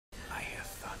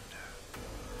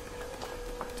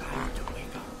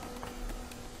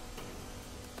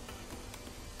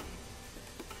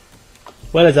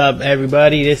What is up,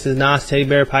 everybody? This is Nas Teddy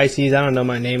Bear Pisces. I don't know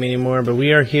my name anymore, but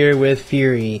we are here with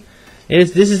Furi.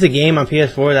 This is a game on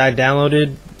PS4 that I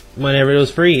downloaded whenever it was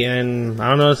free, and I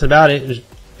don't know what's about it. It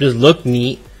just looked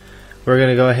neat. We're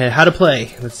gonna go ahead. How to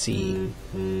play? Let's see.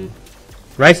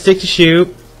 Right stick to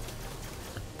shoot.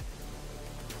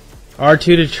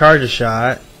 R2 to charge a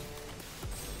shot.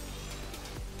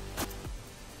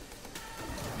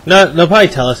 No, they'll probably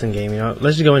tell us in game. You know,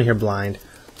 let's just go in here blind.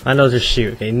 I know just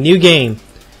shoot. Okay, new game.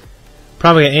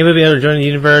 Probably anybody be able to join the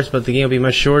universe, but the game will be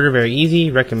much shorter, very easy,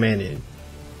 recommended.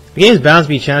 The game is bound to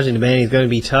be challenging, demanding. It's going to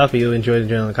be tough, but you'll enjoy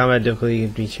the adrenaline. Combat difficulty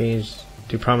can be changed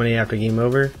to promenade after game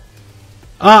over.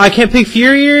 Oh, I can't pick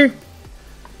Furi here?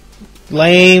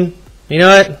 Lame. You know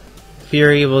what?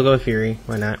 Furi, we'll go with Furi.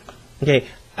 Why not? Okay,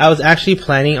 I was actually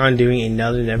planning on doing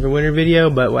another Neverwinter video,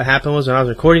 but what happened was when I was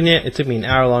recording it, it took me an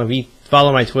hour long. If you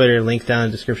follow my Twitter, link down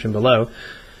in the description below,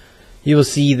 you will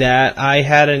see that I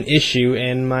had an issue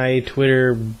and my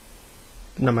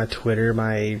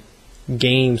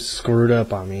game screwed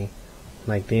up on me.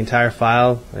 Like the entire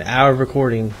file, an hour of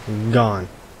recording, gone.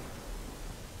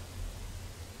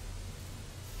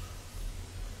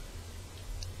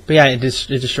 But yeah, it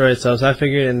destroyed itself. So I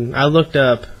figured, and I looked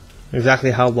up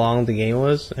exactly how long the game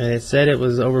was, and it said it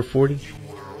was over 40. You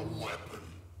were a weapon,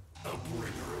 a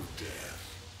bringer of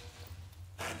death,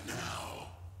 and now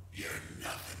you're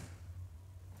nothing.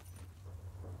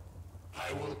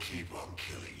 I will keep on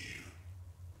killing you,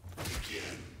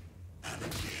 again and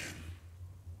again.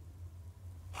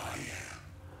 I am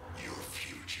your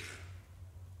future,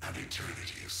 an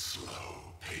eternity of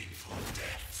slow, painful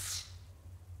deaths.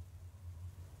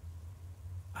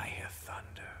 I hear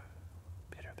thunder,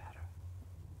 pitter patter.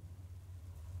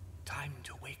 Time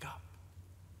to wake up.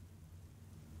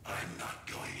 I'm not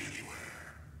going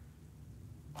anywhere.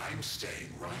 I'm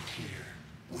staying right here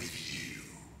with you.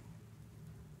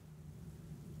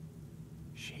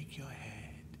 Shake your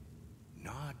head.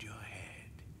 Nod your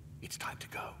head. It's time to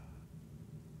go.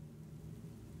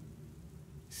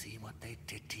 See what they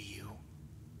did to you?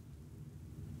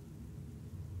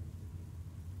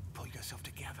 Pull yourself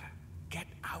together. Get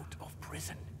out of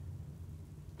prison.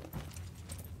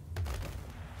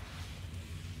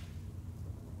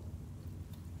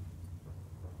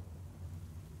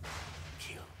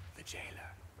 Kill the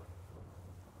jailer.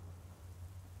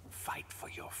 Fight for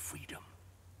your freedom.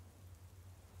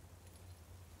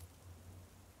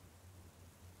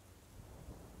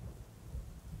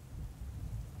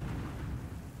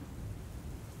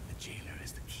 The jailer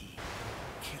is the key.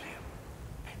 Kill him,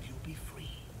 and you'll be free.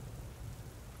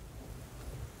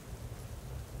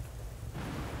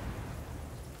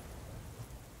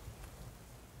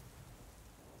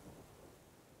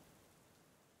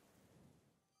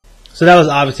 So that was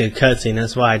obviously a cutscene,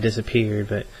 that's why I disappeared,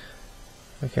 but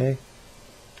okay.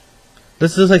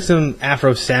 This looks like some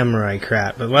Afro samurai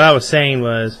crap, but what I was saying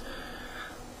was,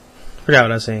 I forgot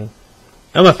what I was saying.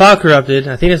 Oh, my file corrupted.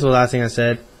 I think that's the last thing I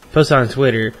said. Posted on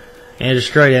Twitter and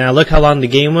destroyed it. And I look how long the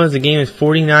game was. The game is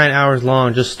 49 hours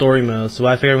long, just story mode. So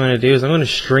what I figure I'm going to do is I'm going to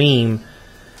stream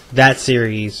that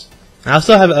series. I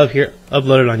also have it up here,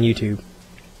 uploaded on YouTube.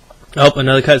 Oh,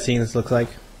 another cutscene. This looks like.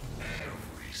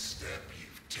 Every step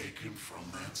you've taken from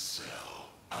that cell,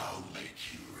 I'll make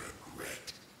you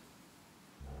regret.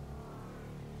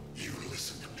 You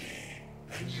listen to me,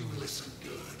 and you listen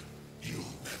good. You'll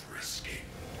never escape.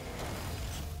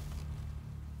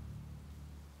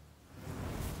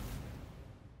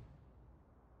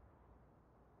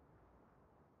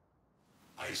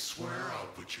 I swear I'll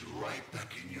put you right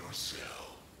back in your cell.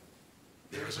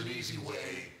 There's an easy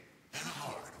way and a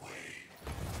hard way.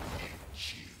 You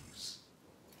choose.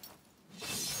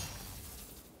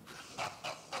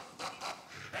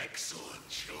 Excellent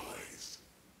choice.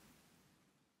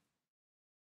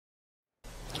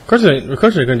 Of course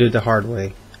they're going to do it the hard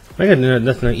way. I got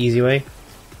that's no easy way.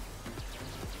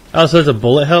 Oh, so it's a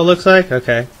bullet hell, it looks like?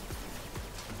 Okay.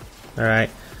 Alright.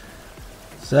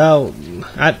 So,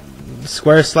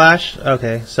 square slash?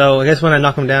 Okay, so I guess when I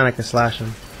knock him down, I can slash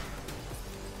him.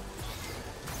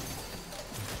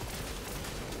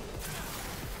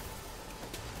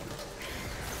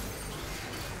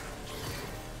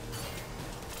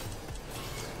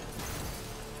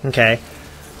 Okay,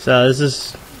 so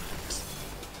this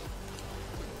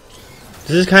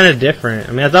is kind of different.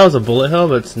 I mean, I thought it was a bullet hell,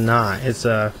 but it's not. It's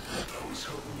a. I was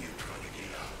hoping you'd try to get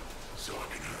out, so I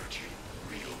can hurt you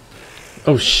real bad.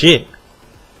 Oh shit!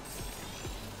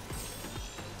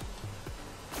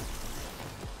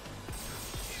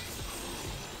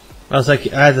 I was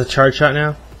like, I have the charge shot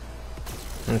now.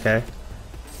 Okay.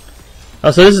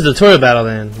 Oh, so this is the toilet battle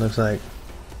then. Looks like.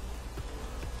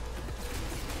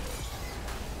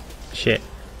 Shit.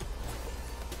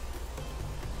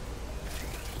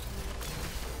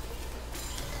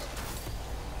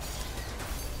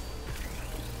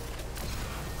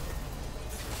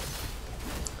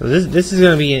 So this is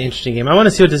gonna be an interesting game. I want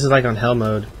to see what this is like on hell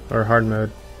mode or hard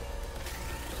mode.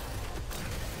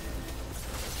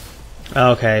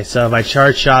 Okay, so if I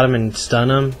charge shot him and stun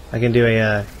him, I can do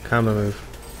a combo move.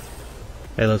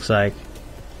 It looks like.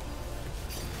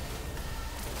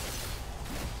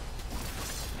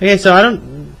 Okay, so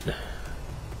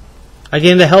I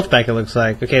gain the health back, it looks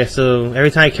like. Okay, so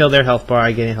every time I kill their health bar,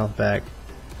 I gain health back.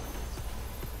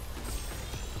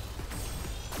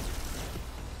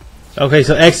 Okay,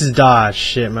 so X is dodge.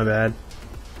 Shit, my bad.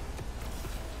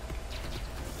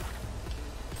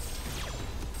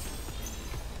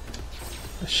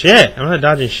 Shit, I'm not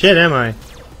dodging shit, am I? Am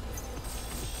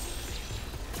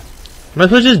I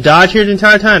supposed to just dodge here the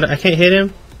entire time? I can't hit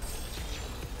him?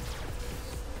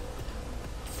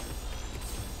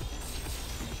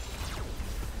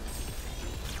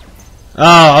 Oh,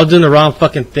 I was doing the wrong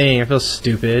fucking thing. I feel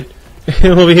stupid.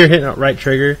 Over here hitting the right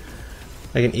trigger.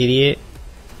 Like an idiot.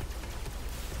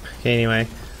 Okay, anyway.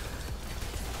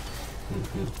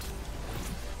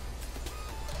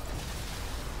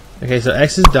 Okay, so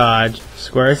X is dodge.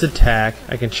 Square is attack.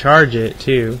 I can charge it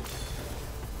too.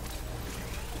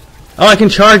 Oh, I can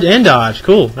charge and dodge.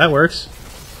 Cool, that works.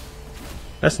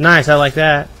 That's nice, I like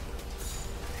that.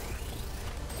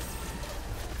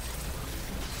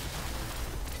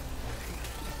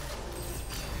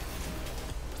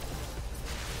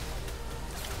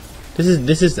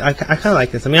 I kind of like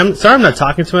this. I mean, I'm sorry I'm not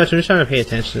talking too much. I'm just trying to pay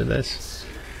attention to this.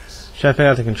 Trying to figure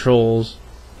out the controls.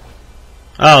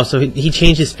 Oh, so he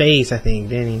changed his face, I think,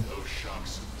 didn't he? Those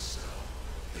shocks in the cell,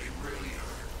 they really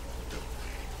hurt, don't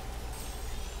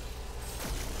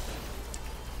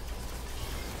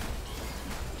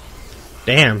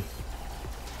they? Damn.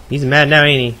 He's mad now,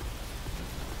 ain't he?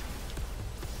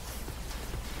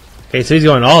 Okay, so he's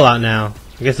going all out now.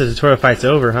 I guess the tutorial fight's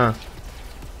over, huh?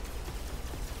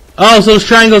 Oh, so those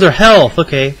triangles are health.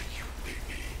 Okay.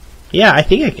 Yeah, I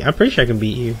think I'm pretty sure I can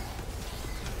beat you.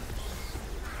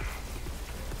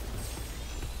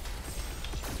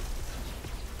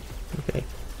 Okay.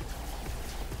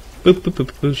 Boop, boop,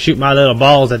 boop, boop. Shoot my little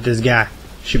balls at this guy.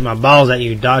 Shoot my balls at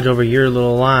you. Dodge over your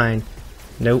little line.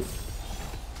 Nope.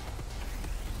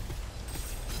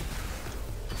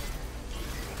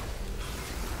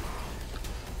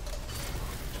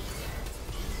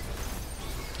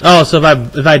 Oh, so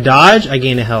if I dodge, I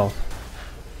gain a health.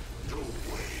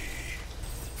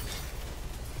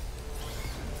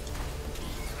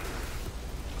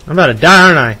 I'm about to die,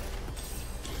 aren't I?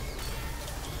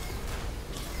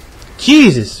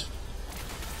 Jesus.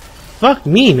 Fuck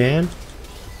me, man.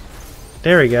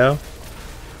 There we go.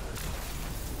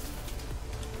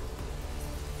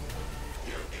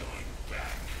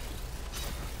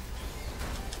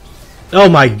 Oh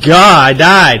my god, I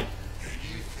died.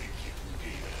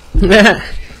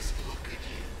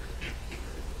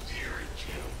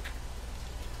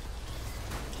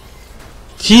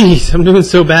 Jeez, I'm doing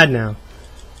so bad now.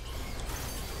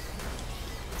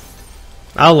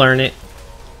 I'll learn it.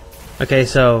 Okay,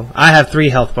 so I have 3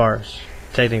 health bars,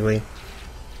 technically.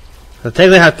 So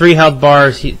technically I have 3 health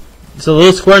bars. So the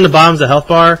little square on the bottom is the health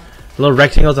bar. The little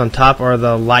rectangles on top are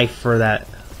the life for that.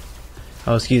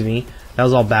 Oh, excuse me. That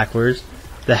was all backwards.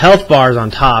 The health bar is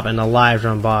on top and the lives are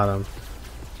on bottom.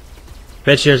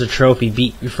 Bet you there's a trophy.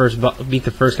 Beat the first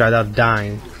guy without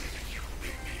dying.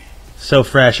 So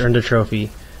fresh, earned a trophy.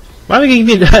 Why are we gonna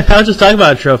give me? I was just talking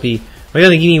about a trophy. Why are you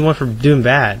gonna give me one for doing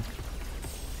bad?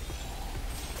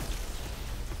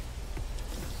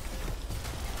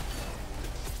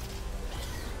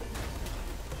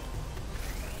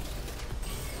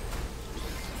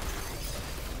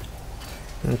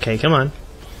 Okay, come on.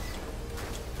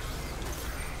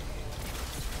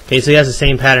 Okay, so he has the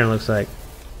same pattern, looks like.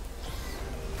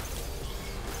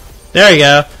 There we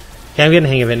go. Okay, I'm getting the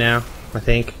hang of it now, I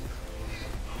think.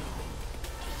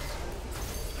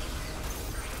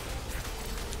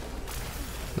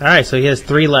 Alright, so he has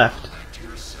 3 left.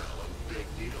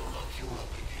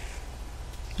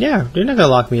 Yeah, you're not gonna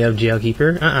lock me up,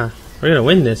 Jailkeeper. We're gonna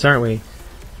win this, aren't we?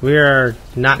 We are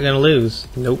not gonna lose.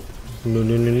 Nope. No,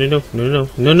 no, no, no, no, no, no,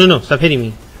 no, no, no. Stop hitting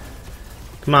me.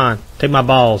 Come on, take my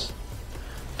balls.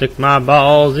 Stick my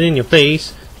balls in your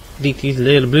face. Eat these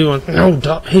little blue ones. No,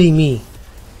 stop hitting me.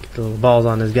 Get the little balls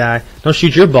on this guy. Don't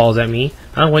shoot your balls at me.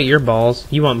 I don't want your balls.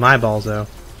 You want my balls, though.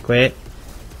 Quit.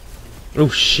 Oh,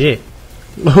 shit.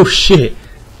 Oh, shit.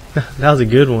 That was a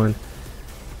good one.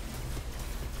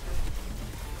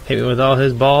 Hit me with all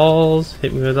his balls.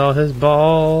 Hit me with all his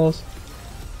balls.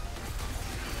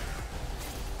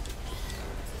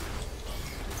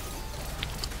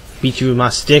 Beat you with my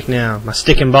stick now. My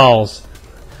stick and balls.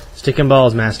 Stick and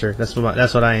balls, master. That's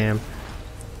what I am.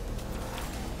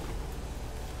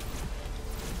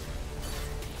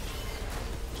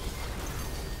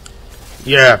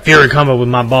 Yeah, Fury combo with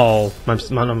my ball. My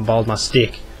balls, my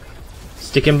stick.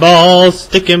 Stick and balls,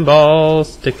 stick and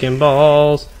balls, stick and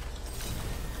balls.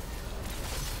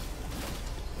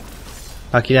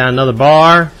 Knock you down another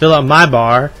bar. Fill up my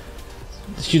bar.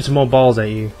 Shoot some more balls at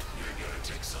you.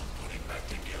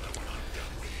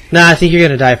 Nah, I think you're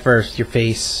gonna die first. Your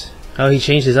face. Oh, he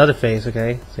changed his other face.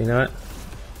 Okay, so you know what?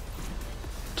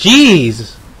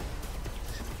 Jeez!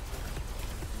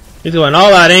 He's going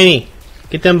all out, ain't he?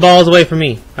 Get them balls away from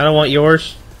me. I don't want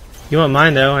yours. You want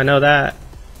mine, though. I know that.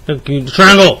 Look, the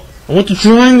triangle! I want the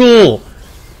triangle!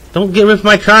 Don't get rid of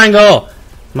my triangle!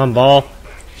 Come on, ball.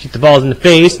 Shoot the balls in the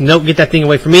face. Nope, get that thing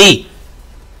away from me!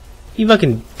 You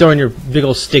fucking throwing your big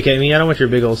old stick at me. I don't want your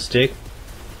big old stick.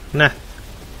 Nah.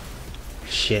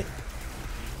 Shit.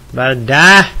 About to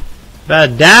die. About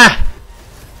to die.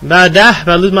 About to die.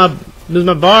 About to lose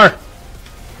my bar.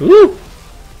 Woo!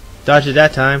 Dodged it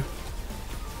that time.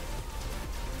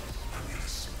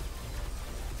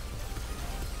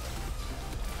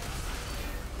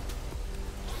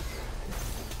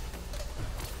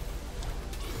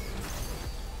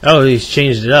 Oh, he's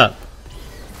changed it up.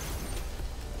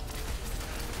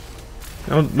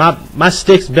 My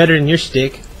stick's better than your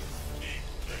stick.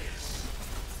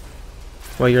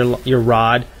 Well, your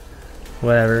rod,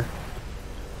 whatever.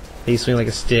 You swing like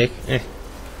a stick. Eh.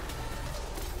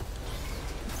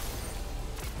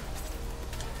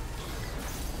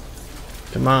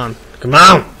 Come on, come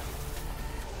on!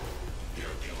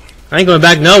 I ain't going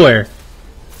back nowhere.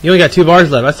 You only got 2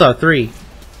 bars left. I saw 3.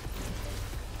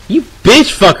 You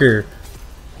bitch fucker!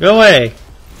 Go away.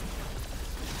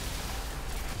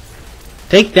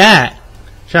 Take that.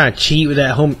 Trying to cheat with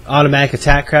that home automatic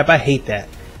attack crap. I hate that.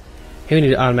 Hey, we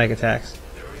need automatic attacks.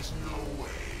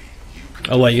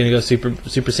 Oh, what? You gonna go Super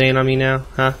Saiyan on me now,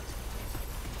 huh?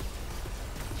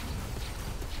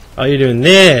 Oh, you're doing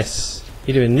this.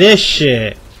 You're doing this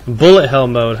shit. Bullet hell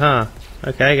mode, huh?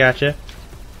 Okay, gotcha.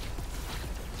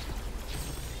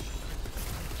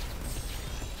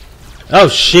 Oh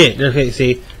shit. Okay,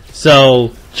 see.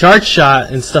 So charge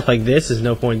shot and stuff like this is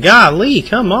no point. Golly,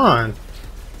 come on.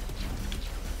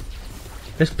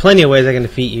 There's plenty of ways I can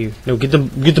defeat you. No, get the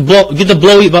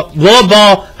blow up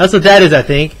ball. That's what that is, I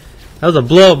think. That was a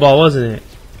blow up ball, wasn't it?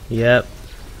 Yep.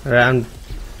 Alright,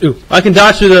 ooh, I can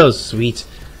dodge through those. Sweet.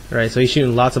 Alright, so he's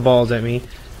shooting lots of balls at me.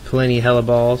 Plenty hella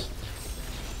balls.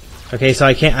 Okay, so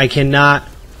I cannot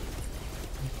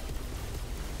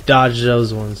dodge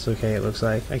those ones. Okay, it looks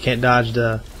like I can't dodge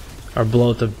or blow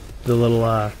up the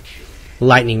little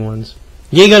lightning ones.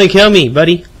 You ain't gonna kill me,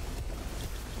 buddy.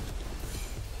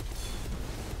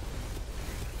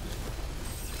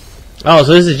 Oh,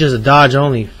 so this is just a dodge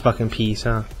only fucking piece,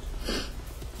 huh?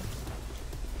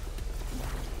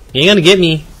 You ain't gonna get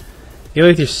me. Get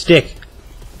away with your stick.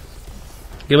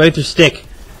 Get away with your stick.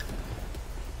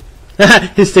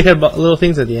 His stick had little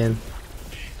things at the end.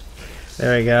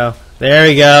 There we go. There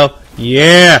we go.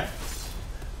 Yeah!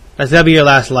 That's gotta be your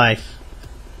last life.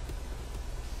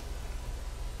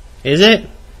 Is it?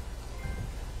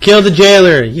 Kill the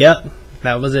jailer! Yep.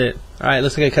 That was it. Alright,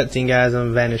 let's get a cutscene, guys. I'm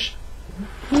gonna vanish.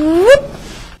 Whoop.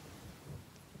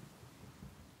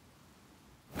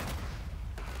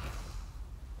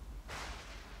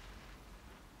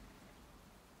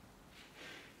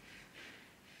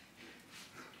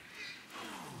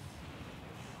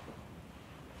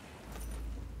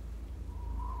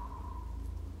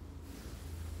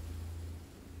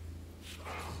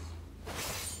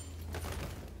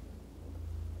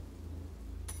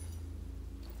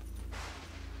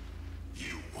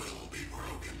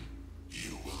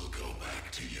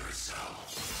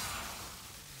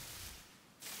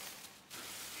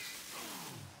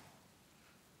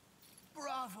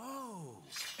 Bravo!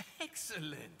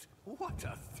 Excellent! What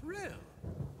a thrill!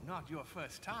 Not your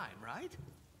first time, right?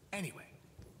 Anyway,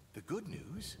 the good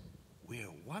news, we're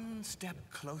one step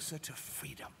closer to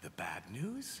freedom. The bad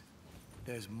news,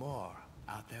 there's more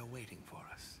out there waiting for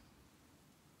us.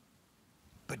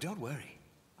 But don't worry,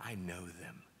 I know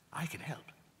them. I can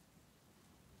help.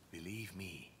 Believe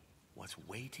me, what's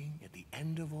waiting at the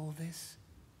end of all this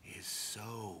is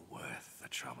so worth the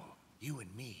trouble. You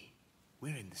and me,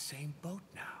 we're in the same boat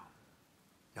now.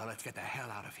 Now let's get the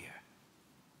hell out of here.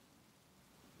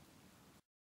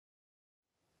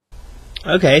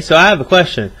 Okay, so I have a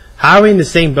question. How are we in the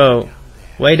same boat?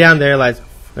 Way down there, like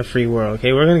the free world.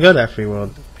 Okay, we're gonna go to that free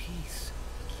world.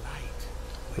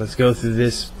 Let's go through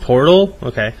this portal.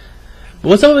 Okay. But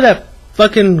what's up with that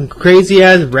fucking crazy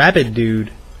ass rabbit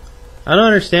dude? I don't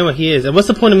understand what he is. And what's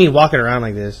the point of me walking around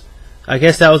like this? I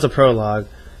guess that was a prologue.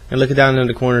 And looking down in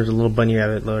the corner is a little bunny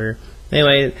rabbit lawyer.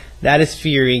 Anyway, that is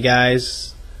Furi,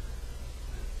 guys.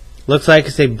 Looks like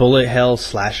it's a bullet hell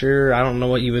slasher. I don't know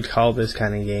what you would call this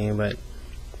kind of game, but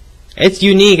it's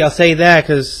unique, I'll say that,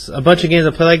 because a bunch of games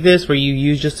I play like this where you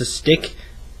use just a stick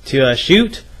to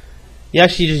shoot, you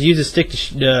actually just use a stick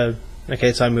to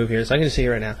okay, so I move here, so I can just see it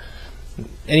right now.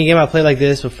 Any game I played like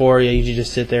this before, you usually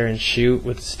just sit there and shoot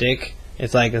with a stick.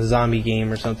 It's like a zombie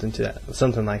game or something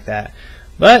like that.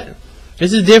 But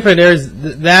this is different. There's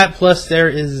that, plus there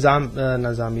is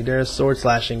not zombie. There's sword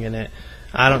slashing in it.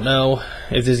 I don't know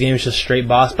if this game is just straight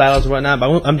boss battles or whatnot,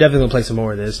 but I'm definitely gonna play some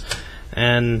more of this.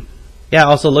 And yeah,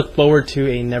 also look forward to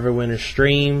a Neverwinter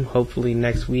stream, hopefully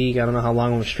next week. I don't know how long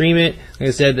I'm going to stream it. Like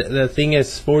I said, the thing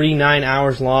is 49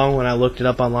 hours long when I looked it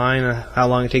up online, how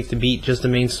long it takes to beat just the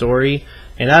main story.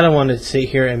 And I don't want to sit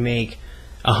here and make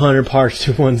 100 parts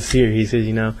to one series, because,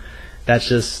 you know, that's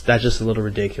just a little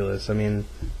ridiculous. I mean,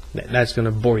 that's going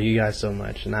to bore you guys so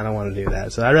much, and I don't want to do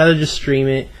that. So I'd rather just stream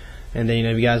it. And then, you know,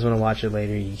 if you guys want to watch it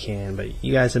later, you can. But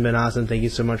you guys have been awesome. Thank you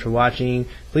so much for watching.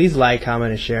 Please like,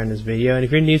 comment, and share in this video. And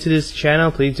if you're new to this channel,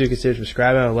 please do consider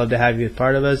subscribing. I'd love to have you as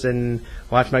part of us and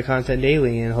watch my content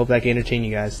daily. And hope that can entertain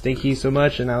you guys. Thank you so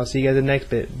much, and I'll see you guys in the next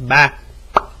bit. Bye!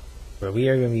 Where we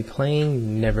are going to be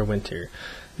playing Neverwinter.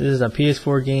 This is a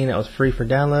PS4 game that was free for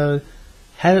download.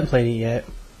 Haven't played it yet.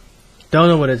 Don't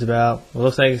know what it's about. It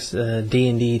looks like it's a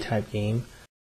D&D type game.